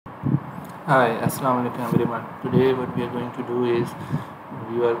Hi, Assalamu alaikum everyone. Today what we are going to do is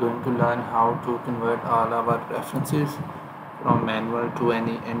we are going to learn how to convert all our references from manual to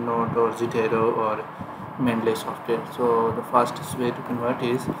any Endnote or Zotero or Mendeley software. So the fastest way to convert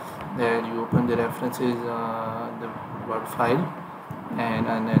is that you open the references, the Word file, and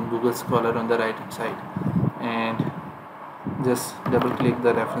then Google Scholar on the right hand side, and just double click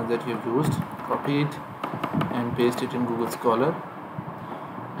the reference that you've used, copy it and paste it in Google Scholar,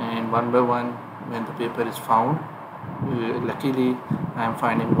 and one by one when the paper is found, luckily I am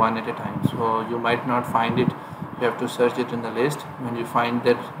finding one at a time, so you might not find it, you have to search it in the list. When you find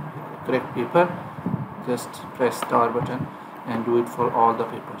that correct paper, just press star button and do it for all the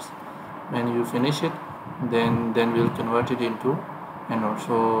papers. When you finish it, then we'll convert it into Endnote.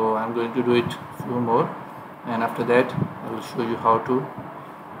 So I'm going to do it few more, and after that I will show you how to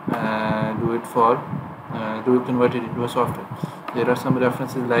convert it into a software. There are some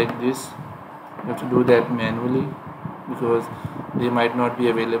references like this, you have to do that manually because they might not be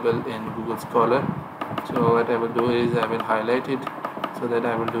available in Google Scholar. So what I will do is I will highlight it so that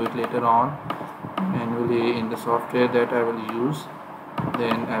I will do it later on manually in the software that I will use.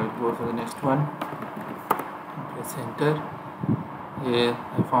 Then I will go for the next one, press enter. Here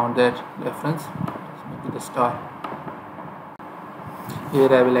I found that reference, let's make it a star. Here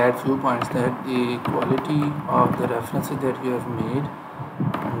I will add few points that the quality of the references that you have made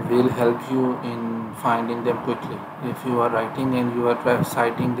will help you in finding them quickly. If you are writing and you are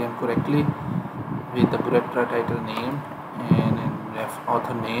citing them correctly with the correct title name and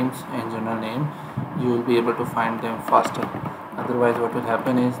author names and journal name, you will be able to find them faster. Otherwise what will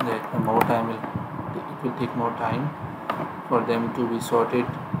happen is that it will take more time for them to be sorted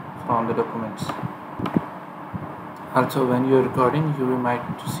from the documents. Also, when you are recording, you might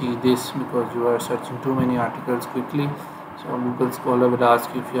see this because you are searching too many articles quickly. So Google Scholar will ask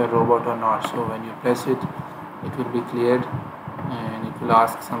if you are a robot or not. So when you press it, it will be cleared and it will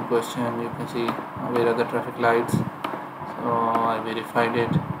ask some question. You can see where are the traffic lights. So I verified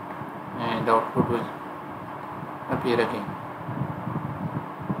it and the output will appear again.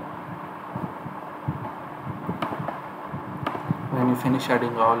 When you finish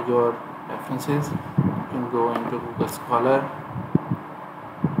adding all your references, you can go into Google Scholar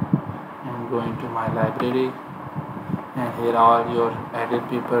and go into my library, and here all your added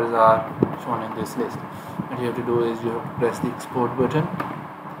papers are shown in this list. What you have to do is you have to press the export button,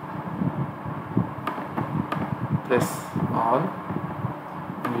 press all,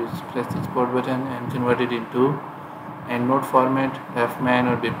 and you press the export button and convert it into Endnote format, FMAN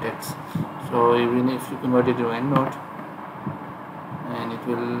or BibTeX. So even if you convert it to Endnote, and it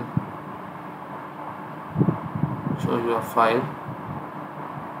will show you a file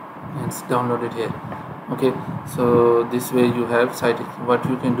and it's downloaded here. Okay, so this way you have cited. What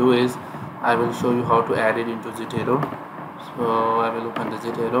you can do is I will show you how to add it into Zotero. So I will open the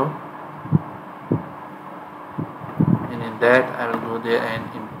Zotero, and in that I will go there and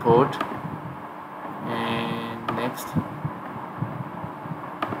import, and next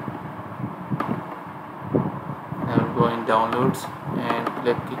I will go in downloads and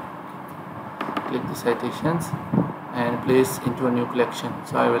click the citations and place into a new collection.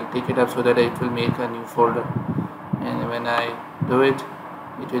 So I will take it up so that it will make a new folder, and when I do it,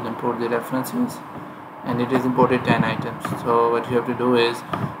 it will import the references, and it is imported 10 items. So what you have to do is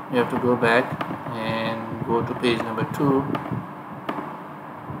you have to go back and go to page number 2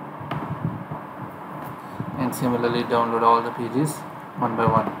 and similarly download all the pages one by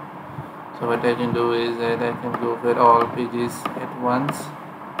one. So what I can do is that I can go for all pages at once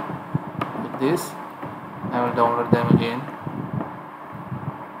like this. I will download them again.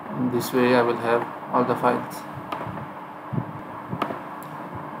 In this way I will have all the files.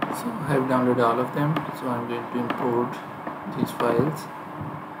 So I have downloaded all of them. So I am going to import these files,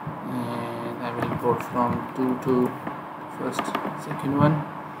 and I will import from 2 to first second one,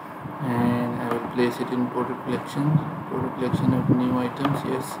 and I will place it in imported collection of new items,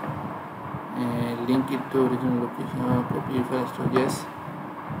 yes, and link it to original location, copy files to yes,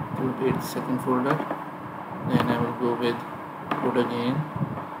 to the second folder. Then I will go with code again,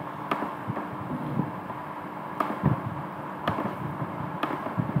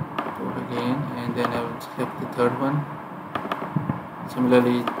 and then I will select the third one.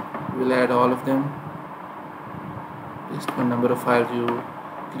 Similarly, we will add all of them based on number of files you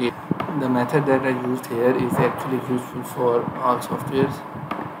create. The method that I used here is actually useful for all softwares,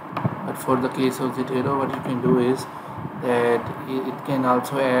 but for the case of Zotero, what you can do is that it can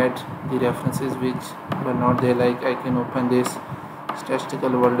also add the references which were not there. Like I can open this statistical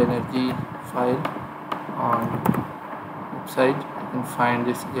world energy file on website, I can find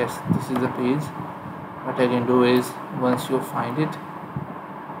this. Yes, this is the page. What I can do is, once you find it,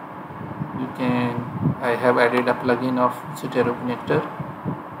 you can, I have added a plugin of Zotero connector.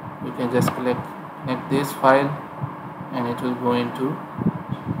 You can just connect this file and it will go into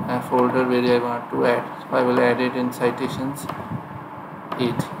a folder where I want to add. So I will add it in citations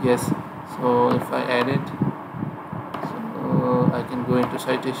 8. Yes, so if I add it, so I can go into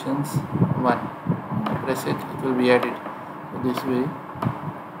citations 1. I press it, it will be added. So this way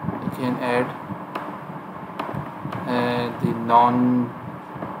I can add the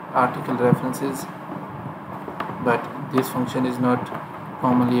non-article references, but this function is not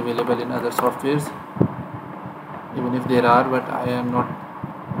commonly available in other softwares, even if there are, but I am not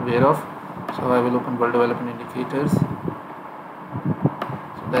aware of. So I will open world development indicators so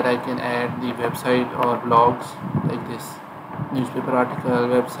that I can add the website or blogs like this, newspaper article,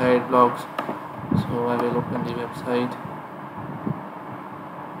 website, blogs. So I will open the website,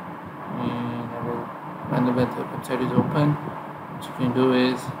 and I will, when the website is open, what you can do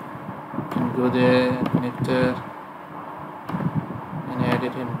is you can go there, connector, and add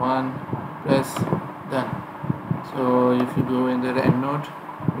it in one, press done. So if you go in the Endnote,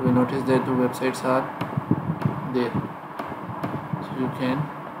 you will notice that two websites are there, so you can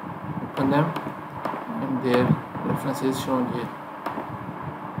open them and their reference is shown here.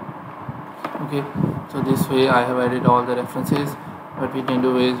 Okay, so this way I have added all the references. What we can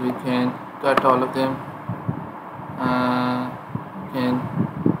do is we can cut all of them, can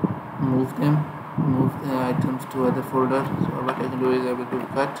move the items to other folder. So what I can do is I will do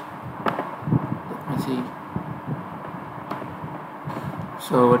cut. Let me see.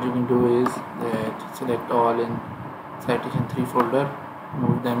 So what you can do is that select all in citation 3 folder,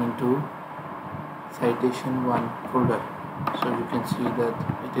 move them into citation 1 folder. So you can see that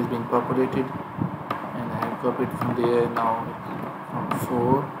it is being populated, and I have copied from there. Now from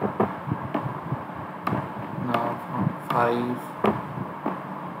 4, now from 5,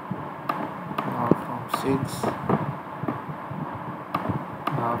 now from 6,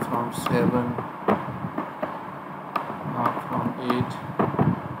 now from 7, now from 8.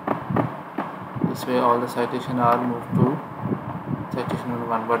 This way all the citation are moved to citation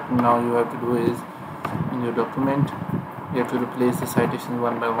 1. What now you have to do is, in your document you have to replace the citations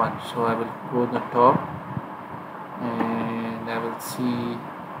one by one. So I will go to the top and I will see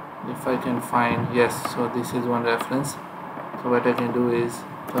if I can find, yes, so this is one reference. So what I can do is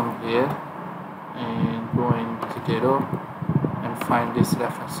come here and go in Zotero and find this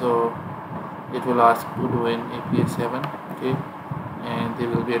reference. So it will ask to do in APA 7, okay, and there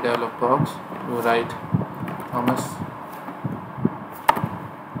will be a dialog box to write Thomas.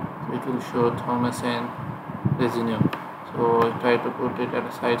 So it will show Thomas and resume. So try to put it at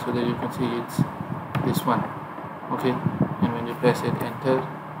the side so that you can see it's this one, okay, and when you press it enter,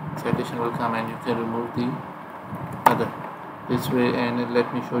 citation will come and you can remove the other this way. And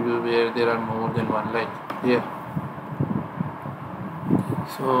let me show you where there are more than one, like here.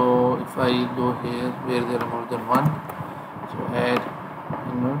 So if I go here where there are more than one, so add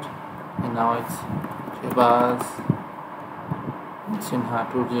Endnote, and now it's Shabazz Sinha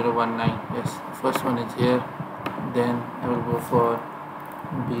 2019. Yes, the first one is here. Then I will go for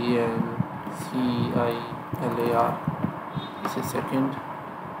BLCILAR. This is second,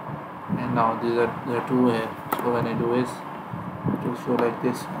 and now these are the two here. So when I do is it will show like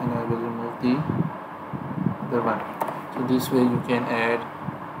this, and I will remove the other one. So this way you can add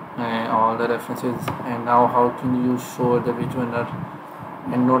all the references. And now how can you show the which one are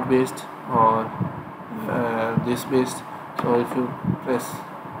Endnote based or this based? So if you press,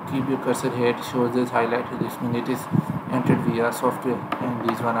 keep your cursor here, it shows this highlighted. This means it is entered via software, and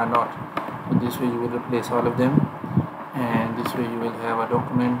these one are not. So this way you will replace all of them, and this way you will have a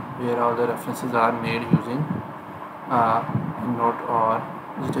document where all the references are made using Endnote or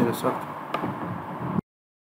Zotero software.